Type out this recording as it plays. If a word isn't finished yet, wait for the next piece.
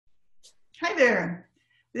Hi there.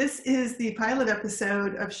 This is the pilot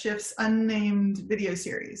episode of Shift's unnamed video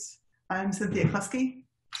series. I'm Cynthia.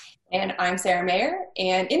 And I'm Sarah Mayer.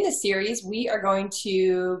 And in this series, we are going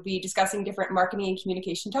to be discussing different marketing and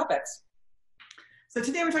communication topics. So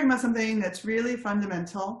today we're talking about something that's really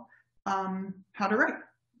fundamental, how to write.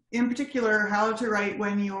 In particular, how to write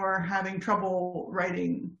when you're having trouble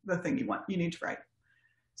writing the thing you need to write.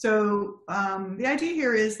 So the idea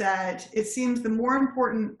here is that it seems the more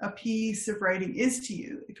important a piece of writing is to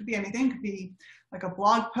you, it could be anything, it could be like a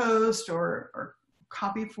blog post or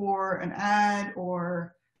copy for an ad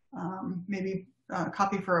or maybe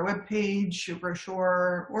copy for a web page, a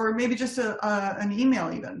brochure, or maybe just an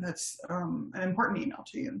email even that's an important email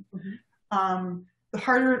to you. Mm-hmm.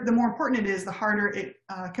 The more important it is, the harder it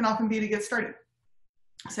can often be to get started.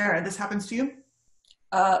 Sarah, this happens to you?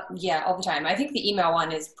 Yeah, all the time. I think the email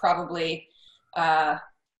one is probably the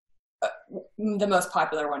most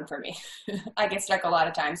popular one for me. I get stuck a lot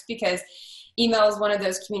of times because email is one of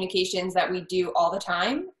those communications that we do all the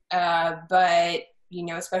time. But, you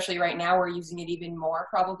know, especially right now, we're using it even more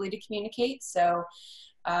probably to communicate. So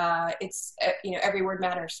it's, you know, every word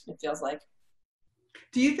matters, it feels like.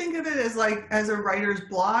 Do you think of it as a writer's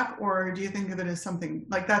block, or do you think of it as something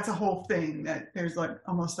like that's a whole thing that there's like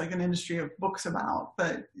almost like an industry of books about,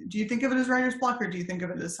 but do you think of it as writer's block or do you think of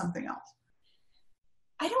it as something else?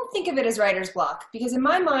 I don't think of it as writer's block because in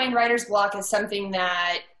my mind, writer's block is something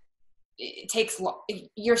that it takes,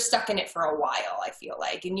 you're stuck in it for a while, I feel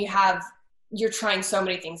like, and you're trying so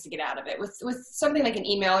many things to get out of it. With something like an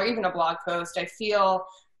email or even a blog post, I feel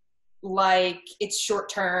like it's short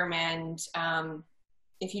term and,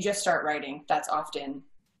 if you just start writing, that's often,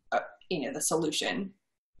 you know, the solution.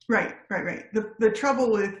 Right. The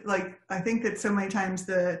trouble with, like, I think that so many times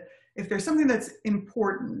if there's something that's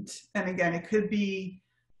important, and again, it could be,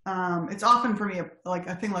 it's often for me, like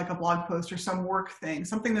a thing like a blog post or some work thing,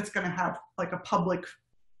 something that's going to have like a public,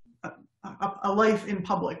 a life in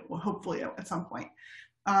public, well, hopefully at some point.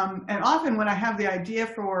 And often when I have the idea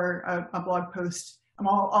for a blog post, I'm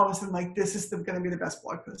all of a sudden like, this is going to be the best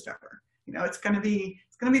blog post ever. You know, it's going to be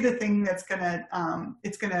the thing that's going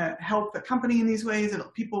to help the company in these ways.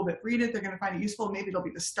 People that read it, they're going to find it useful. Maybe it'll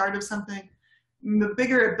be the start of something. The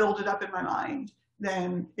bigger it builds it up in my mind,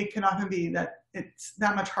 then it can often be that it's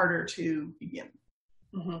that much harder to begin.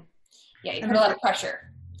 Mm-hmm. Yeah, you put a lot of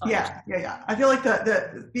pressure. Yeah. I feel like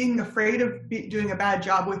the being afraid of doing a bad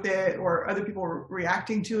job with it, or other people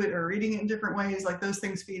reacting to it or reading it in different ways, like those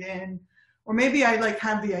things feed in. Or maybe I like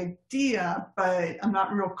have the idea, but I'm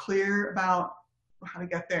not real clear about how to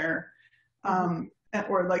get there.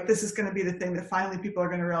 Or like, this is going to be the thing that finally people are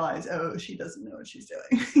going to realize, oh, she doesn't know what she's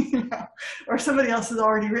doing. You know? Or somebody else has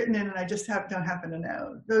already written it and I just don't happen to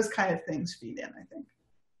know. Those kind of things feed in, I think.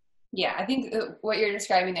 Yeah, I think what you're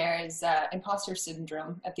describing there is imposter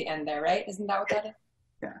syndrome at the end there, right? Isn't that what that is?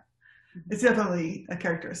 Yeah, it's definitely a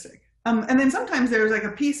characteristic. And then sometimes there's like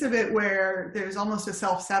a piece of it where there's almost a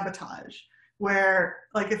self-sabotage, where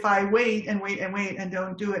like if I wait and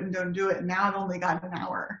don't do it, and now I've only got an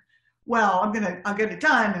hour. Well, I'll get it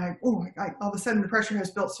done, and all of a sudden the pressure has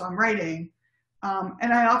built, so I'm writing.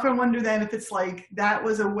 And I often wonder then if it's like that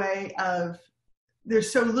was a way of,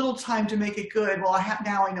 there's so little time to make it good. Well,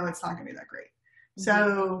 now I know it's not going to be that great. Mm-hmm.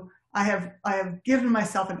 So I have given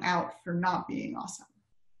myself an out for not being awesome.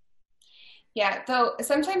 Yeah, though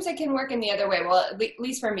sometimes it can work in the other way. Well, at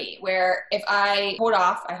least for me, where if I hold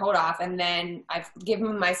off, and then I've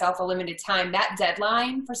given myself a limited time, that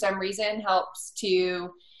deadline for some reason helps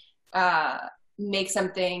to make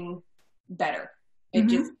something better. It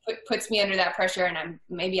just puts me under that pressure, and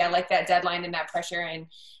maybe I like that deadline and that pressure, and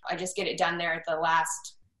I just get it done there at the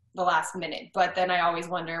last minute. But then I always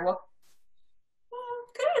wonder, well,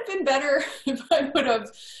 could it have been better if I would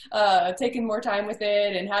have taken more time with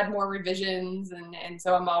it and had more revisions? And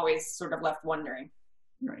so I'm always sort of left wondering.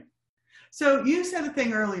 Right. So you said a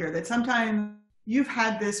thing earlier that sometimes you've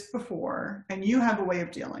had this before and you have a way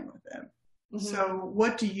of dealing with it. Mm-hmm. So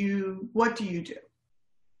what do you do?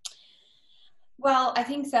 Well, I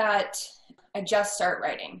think that I just start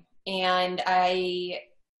writing, and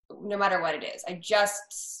no matter what it is, I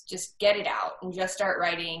just get it out and just start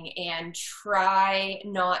writing and try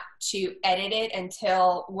not to edit it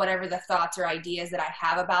until whatever the thoughts or ideas that I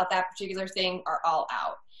have about that particular thing are all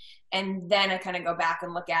out. And then I kind of go back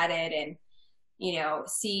and look at it and, you know,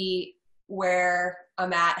 see where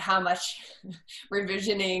I'm at, how much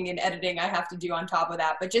revisioning and editing I have to do on top of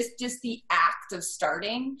that. But just the act of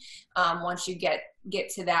starting, once you get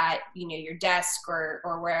to that, you know, your desk or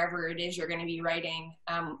wherever it is you're going to be writing,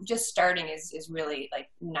 just starting is really like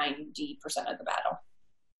 90% of the battle.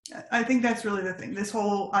 I think that's really the thing. This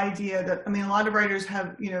whole idea that, I mean, a lot of writers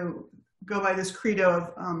have, go by this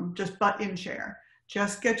credo of just butt in chair.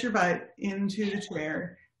 Just get your butt into the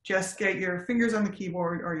chair. Just get your fingers on the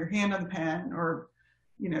keyboard or your hand on the pen or,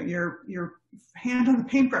 your hand on the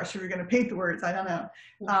paintbrush if you're going to paint the words. I don't know.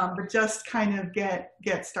 But just kind of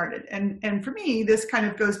get started. And for me, this kind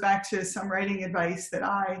of goes back to some writing advice that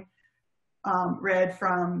I read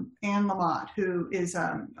from Anne Lamott, who is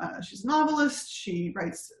she's a novelist. She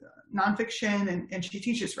writes nonfiction and she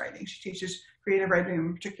teaches writing. She teaches creative writing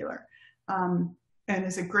in particular, and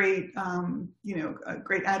is a great a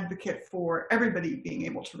great advocate for everybody being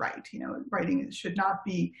able to write. Writing should not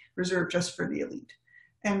be reserved just for the elite.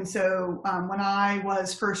 And so when I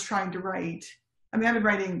was first trying to write, I mean, I've been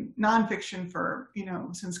writing nonfiction for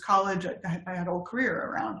since college. I had a whole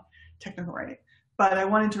career around technical writing. But I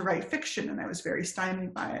wanted to write fiction, and I was very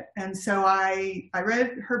stymied by it. And so I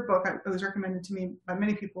read her book. It was recommended to me by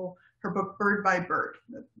many people, her book, Bird by Bird,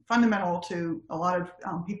 fundamental to a lot of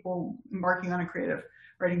people embarking on a creative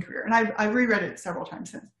writing career. And I've reread it several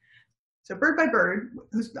times since. So Bird by Bird,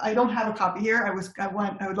 I don't have a copy here. I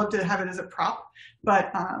would love to have it as a prop,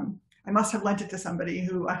 but I must have lent it to somebody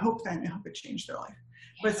who I hope it changed their life.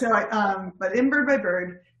 But but in Bird by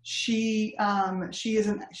Bird, she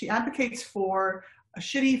advocates for a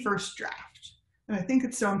shitty first draft, and I think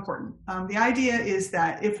it's so important. The idea is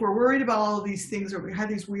that if we're worried about all of these things, or we have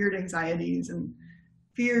these weird anxieties and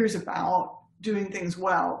fears about doing things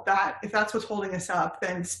well, that if that's what's holding us up,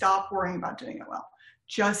 then stop worrying about doing it well.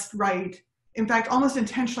 Just write, in fact, almost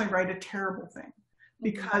intentionally write a terrible thing,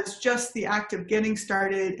 because just the act of getting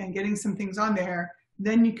started and getting some things on there,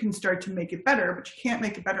 then you can start to make it better, but you can't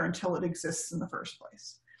make it better until it exists in the first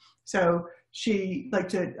place. So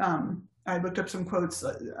I looked up some quotes,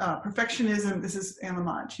 perfectionism, this is Anne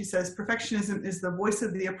Lamott, she says, perfectionism is the voice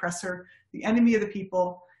of the oppressor, the enemy of the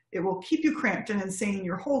people. It will keep you cramped and insane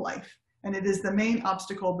your whole life. And it is the main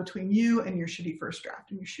obstacle between you and your shitty first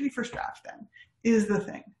draft. And your shitty first draft then is the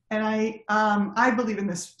thing. And I believe in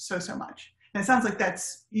this so much. And it sounds like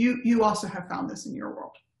that's, you also have found this in your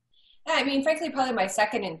world. I mean, frankly, probably my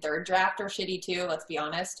second and third draft are shitty too, let's be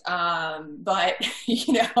honest. But,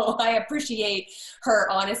 I appreciate her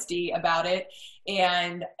honesty about it.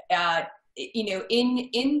 And,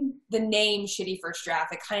 in the name shitty first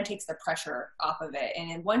draft, it kind of takes the pressure off of it. And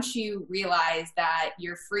then once you realize that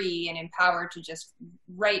you're free and empowered to just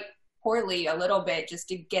write poorly a little bit, just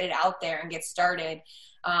to get it out there and get started,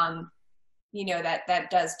 that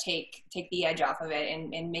does take the edge off of it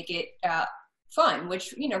and make it, fun,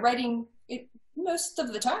 which, writing, most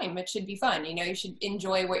of the time it should be fun. You should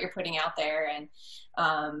enjoy what you're putting out there and,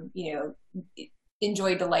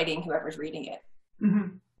 enjoy delighting whoever's reading it.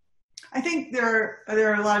 Mm-hmm. I think there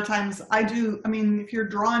are a lot of times if you're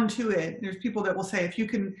drawn to it, there's people that will say, if you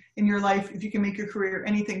can, in your life, if you can make your career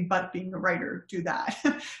anything but being a writer, do that.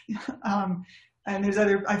 And there's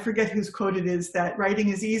I forget whose quote it is, that writing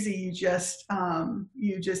is easy. You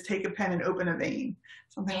just take a pen and open a vein,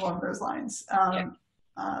 something along those lines.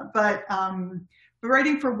 But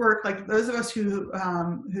writing for work, like those of us who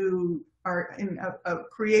are in a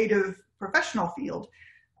creative professional field,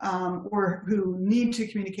 or who need to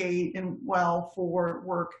communicate well for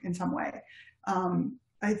work in some way,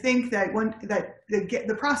 I think that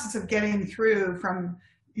the process of getting through from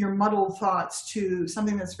your muddled thoughts to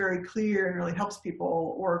something that's very clear and really helps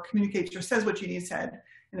people, or communicates or says what you need said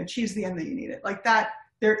and achieves the end that you need it, like that,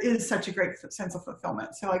 there is such a great sense of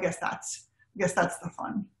fulfillment. So I guess that's the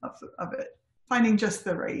fun of it, finding just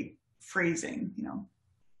the right phrasing.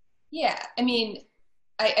 Yeah, I mean,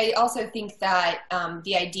 I also think that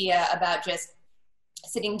the idea about just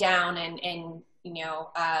sitting down and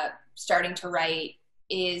starting to write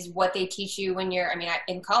is what they teach you when you're,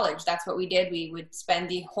 in college, that's what we did. We would spend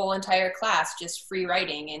the whole entire class just free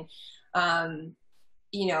writing, and,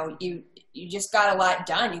 you just got a lot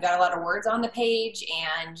done. You got a lot of words on the page,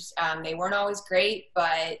 and they weren't always great,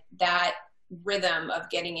 but that rhythm of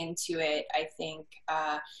getting into it, I think,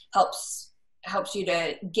 helps you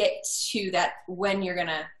to get to that when you're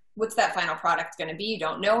what's that final product going to be? You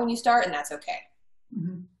don't know when you start, and that's okay.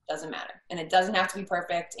 Mm-hmm. Doesn't matter. And it doesn't have to be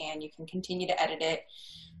perfect, and you can continue to edit it.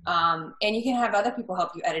 And you can have other people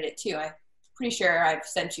help you edit it too. I'm pretty sure I've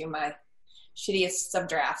sent you my shittiest sub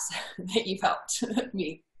drafts that you've helped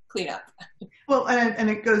me clean up. Well, and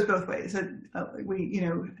it goes both ways.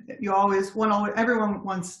 Everyone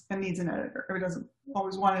wants and needs an editor. Everyone doesn't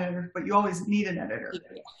always want an editor, but you always need an editor,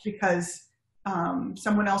 because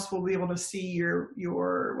someone else will be able to see your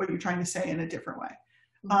what you're trying to say in a different way.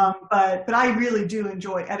 Mm-hmm. But I really do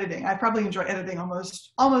enjoy editing. I probably enjoy editing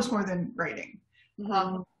almost more than writing.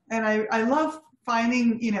 Mm-hmm. And I love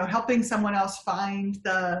finding, helping someone else find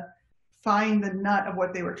the nut of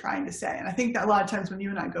what they were trying to say. And I think that a lot of times when you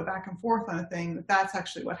and I go back and forth on a thing, that's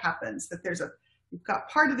actually what happens, that you've got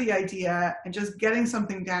part of the idea, and just getting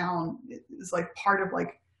something down is like part of,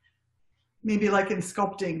 like, maybe like in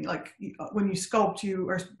sculpting, like when you sculpt, you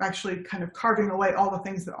are actually kind of carving away all the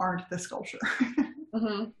things that aren't the sculpture.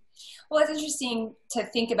 Mm-hmm. Well, it's interesting to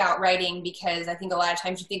think about writing, because I think a lot of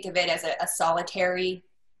times you think of it as a solitary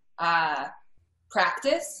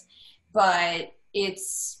practice, but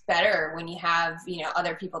it's better when you have,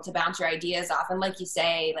 other people to bounce your ideas off. And like you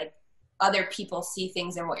say, like, other people see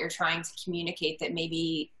things in what you're trying to communicate that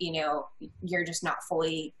maybe, you're just not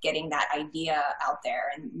fully getting that idea out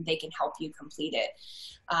there, and they can help you complete it.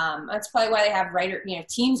 That's probably why they have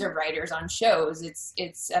teams of writers on shows.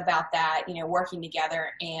 It's about that, working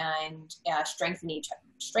together and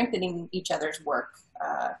strengthening each other's work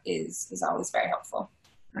is always very helpful.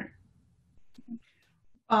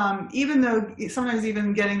 Even though sometimes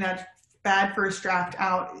even getting that bad first draft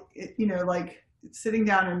out, like sitting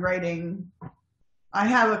down and writing, I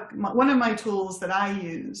have one of my tools that I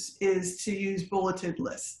use is to use bulleted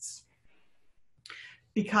lists,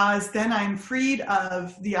 because then I'm freed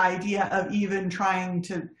of the idea of even trying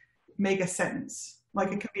to make a sentence.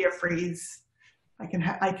 Like, it could be a phrase. I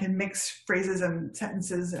can mix phrases and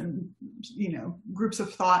sentences and, groups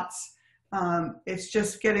of thoughts. It's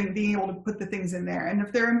just being able to put the things in there. And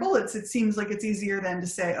if they're in bullets, it seems like it's easier then to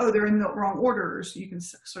say, oh, they're in the wrong order, so you can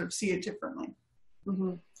sort of see it differently.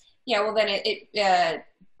 Mm-hmm. Yeah, well, then it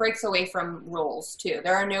breaks away from rules too.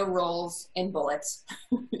 There are no rules in bullets.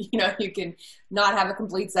 You can not have a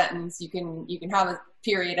complete sentence. You can have a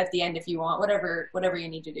period at the end if you want, whatever you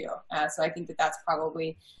need to do. So I think that's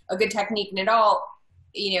probably a good technique. And it all,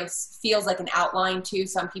 feels like an outline too.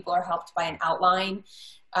 Some people are helped by an outline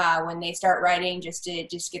when they start writing, just to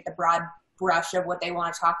get the broad brush of what they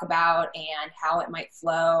want to talk about and how it might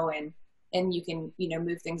flow, and you can,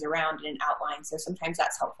 move things around in an outline. So sometimes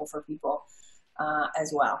that's helpful for people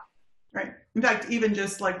as well. Right. In fact, even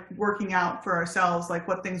just like working out for ourselves, like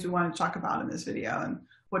what things we want to talk about in this video, and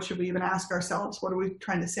what should we even ask ourselves? What are we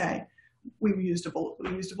trying to say? We used a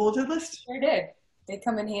bulleted list. Sure did. They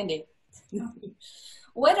come in handy.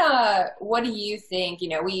 What do you think?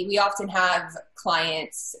 We often have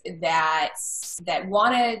clients that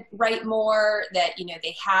want to write more, that,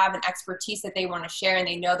 they have an expertise that they want to share, and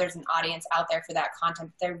they know there's an audience out there for that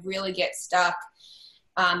content. They really get stuck.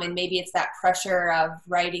 And maybe it's that pressure of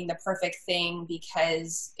writing the perfect thing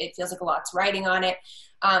because it feels like a lot's writing on it.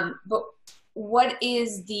 But what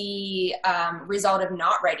is the result of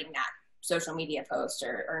not writing that social media post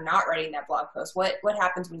or not writing that blog post? What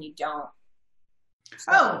happens when you don't?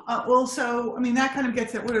 Well, so, that kind of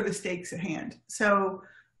gets at what are the stakes at hand. So,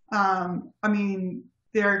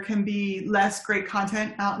 there can be less great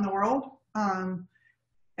content out in the world.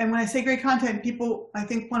 And when I say great content, I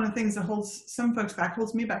think one of the things that holds some folks back,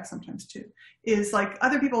 holds me back sometimes too, is like,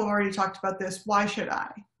 other people have already talked about this. Why should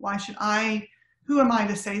I? Who am I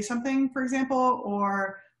to say something, for example,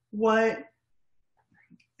 or what?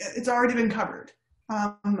 It's already been covered.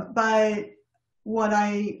 But what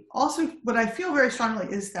I feel very strongly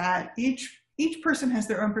is that each person has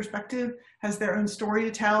their own perspective, has their own story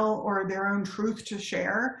to tell, or their own truth to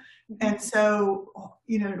share. Mm-hmm. And so,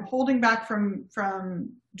 holding back from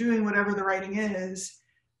doing whatever the writing is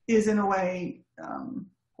in a way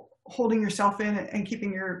holding yourself in and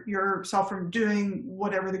keeping yourself from doing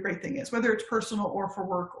whatever the great thing is, whether it's personal or for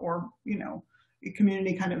work or, a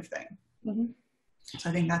community kind of thing. Mm-hmm. So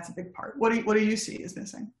I think that's a big part. What do you see is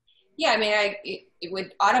missing? Yeah, it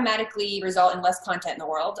would automatically result in less content in the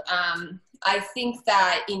world. I think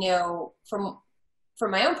that, from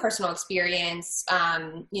my own personal experience,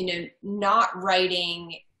 not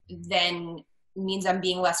writing then means I'm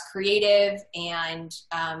being less creative. And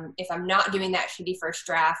if I'm not doing that shitty first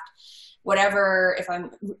draft, whatever, if I'm,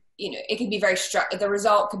 it could be the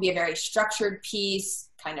result could be a very structured piece,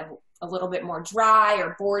 kind of a little bit more dry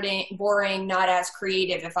or boring, not as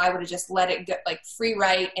creative if I would have just let it go, like free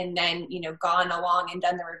write, and then, gone along and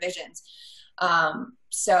done the revisions.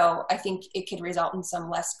 So I think it could result in some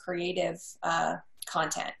less creative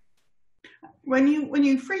content. When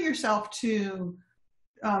you free yourself to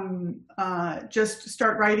just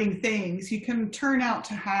start writing things, you can turn out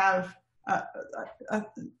to have a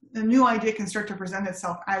new idea can start to present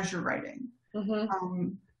itself as you're writing. Mm-hmm.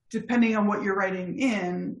 Depending on what you're writing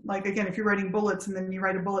in, like, again, if you're writing bullets and then you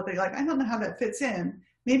write a bullet that you're like, I don't know how that fits in.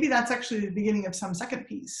 Maybe that's actually the beginning of some second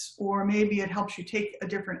piece, or maybe it helps you take a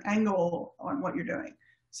different angle on what you're doing.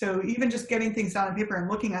 So even just getting things down on paper and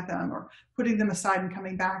looking at them, or putting them aside and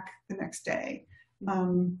coming back the next day,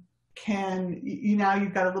 now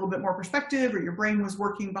you've got a little bit more perspective, or your brain was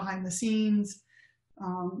working behind the scenes.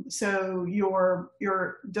 So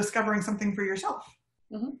you're discovering something for yourself.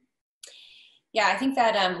 Mm-hmm. Yeah, I think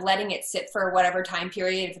that letting it sit for whatever time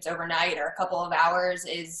period, if it's overnight or a couple of hours,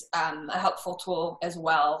 is a helpful tool as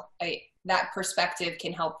well. That perspective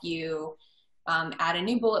can help you add a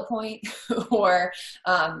new bullet point or,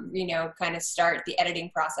 kind of start the editing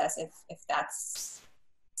process if that's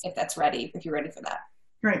ready, if you're ready for that.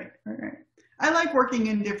 Right. I like working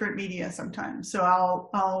in different media sometimes. So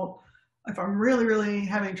I'll if I'm really, really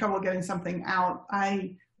having trouble getting something out,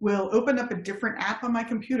 I will open up a different app on my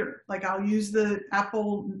computer. Like I'll use the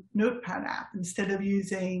Apple Notepad app instead of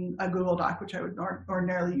using a Google Doc, which I would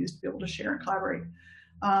ordinarily use to be able to share and collaborate.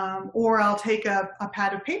 Or I'll take a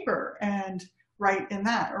pad of paper and write in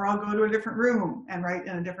that, or I'll go to a different room and write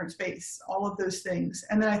in a different space, all of those things.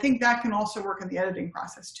 And then I think that can also work in the editing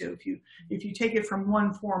process too. If you take it from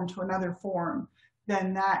one form to another form,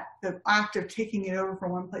 then the act of taking it over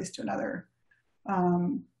from one place to another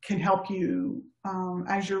can help you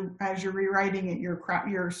as you're rewriting it.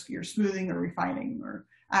 You're smoothing or refining or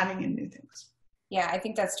adding in new things. Yeah, I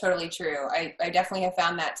think that's totally true. I definitely have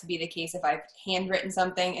found that to be the case. If I've handwritten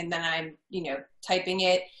something and then I'm typing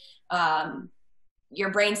it, your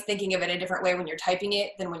brain's thinking of it a different way when you're typing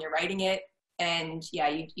it than when you're writing it. And yeah,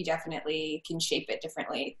 you definitely can shape it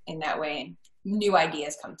differently in that way, and new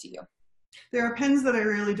ideas come to you. There are pens that I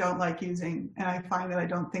really don't like using, and I find that I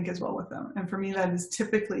don't think as well with them. And for me, that is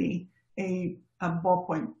typically a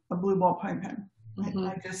blue ballpoint pen. Mm-hmm.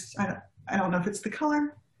 I don't know if it's the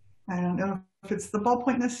color. I don't know if it's the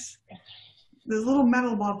ballpointness. There's little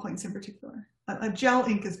metal ballpoints in particular. A gel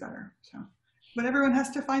ink is better. So, but everyone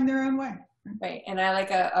has to find their own way. Right, and I like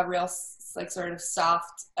a real sort of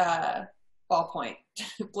soft ballpoint,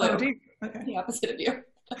 blue. Oh, deep. Okay. The opposite of you.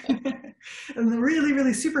 And the really,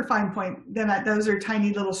 really super fine point, then those are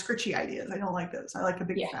tiny little scritchy ideas. I don't like those. I like a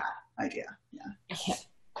big fat idea. Yeah.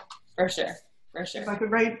 For sure. If I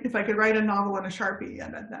could write a novel in a Sharpie,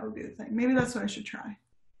 that would be the thing. Maybe that's what I should try.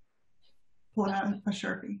 Pulling out a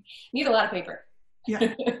Sharpie. You need a lot of paper.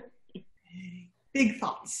 Yeah. Big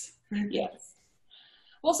thoughts. Yes.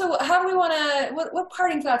 Well, so how do we want to, what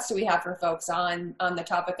parting thoughts do we have for folks on the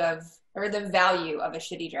topic of, or the value of a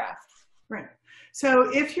shitty draft? Right. So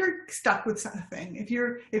if you're stuck with something, if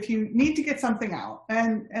you need to get something out,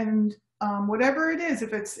 and whatever it is,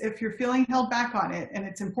 if you're feeling held back on it and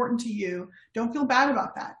it's important to you, don't feel bad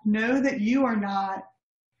about that. Know that you are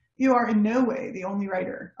in no way the only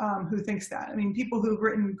writer who thinks that. I mean, people who've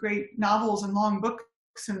written great novels and long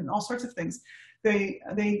books and all sorts of things,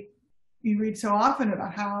 you read so often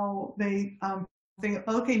about how they think,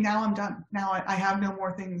 okay, now I'm done. Now I have no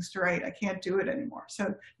more things to write. I can't do it anymore.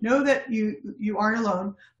 So know that you aren't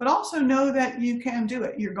alone, but also know that you can do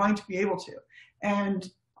it. You're going to be able to.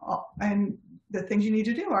 And the things you need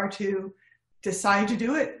to do are to decide to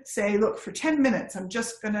do it. Say, look, for 10 minutes, I'm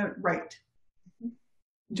just going to write.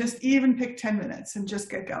 Just even pick 10 minutes and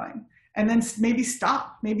just get going. And then maybe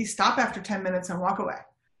stop after 10 minutes and walk away,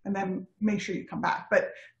 and then make sure you come back.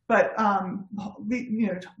 But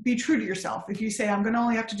be true to yourself. If you say, I'm going to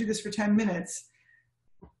only have to do this for 10 minutes,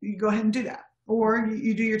 you go ahead and do that. Or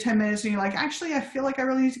you do your 10 minutes and you're like, actually, I feel like I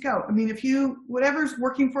really need to go. I mean, whatever's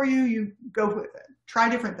working for you, you go with it. Try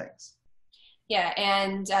different things. Yeah.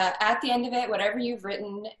 And at the end of it, whatever you've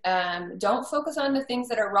written, don't focus on the things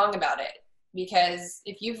that are wrong about it. Because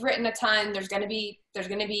if you've written a ton, there's going to be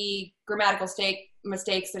grammatical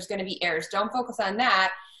mistakes. There's going to be errors. Don't focus on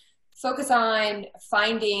that. Focus on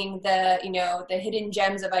finding the hidden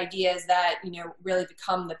gems of ideas that, really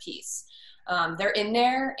become the piece. They're in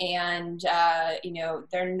there, and,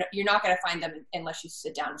 you're not going to find them unless you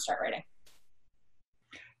sit down and start writing.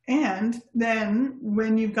 And then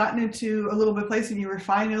when you've gotten into a little bit of place and you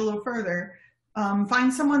refine it a little further,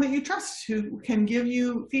 find someone that you trust who can give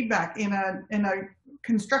you feedback in a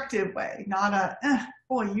constructive way, not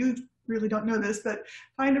boy, you really don't know this, but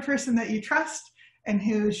find a person that you trust and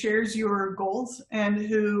who shares your goals and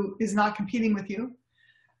who is not competing with you.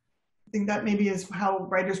 I think that maybe is how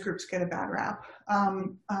writers groups get a bad rap,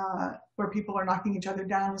 where people are knocking each other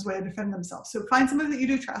down as a way to defend themselves. So find somebody that you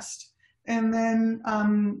do trust, and then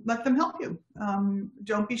let them help you.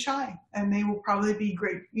 Don't be shy, and they will probably be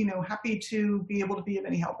great, happy to be able to be of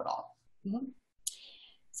any help at all. Mm-hmm.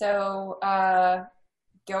 So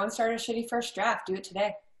go and start a shitty first draft. Do it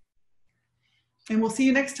today. And we'll see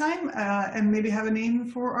you next time, and maybe have a name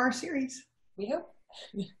for our series. We hope.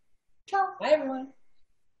 Ciao. Bye, everyone.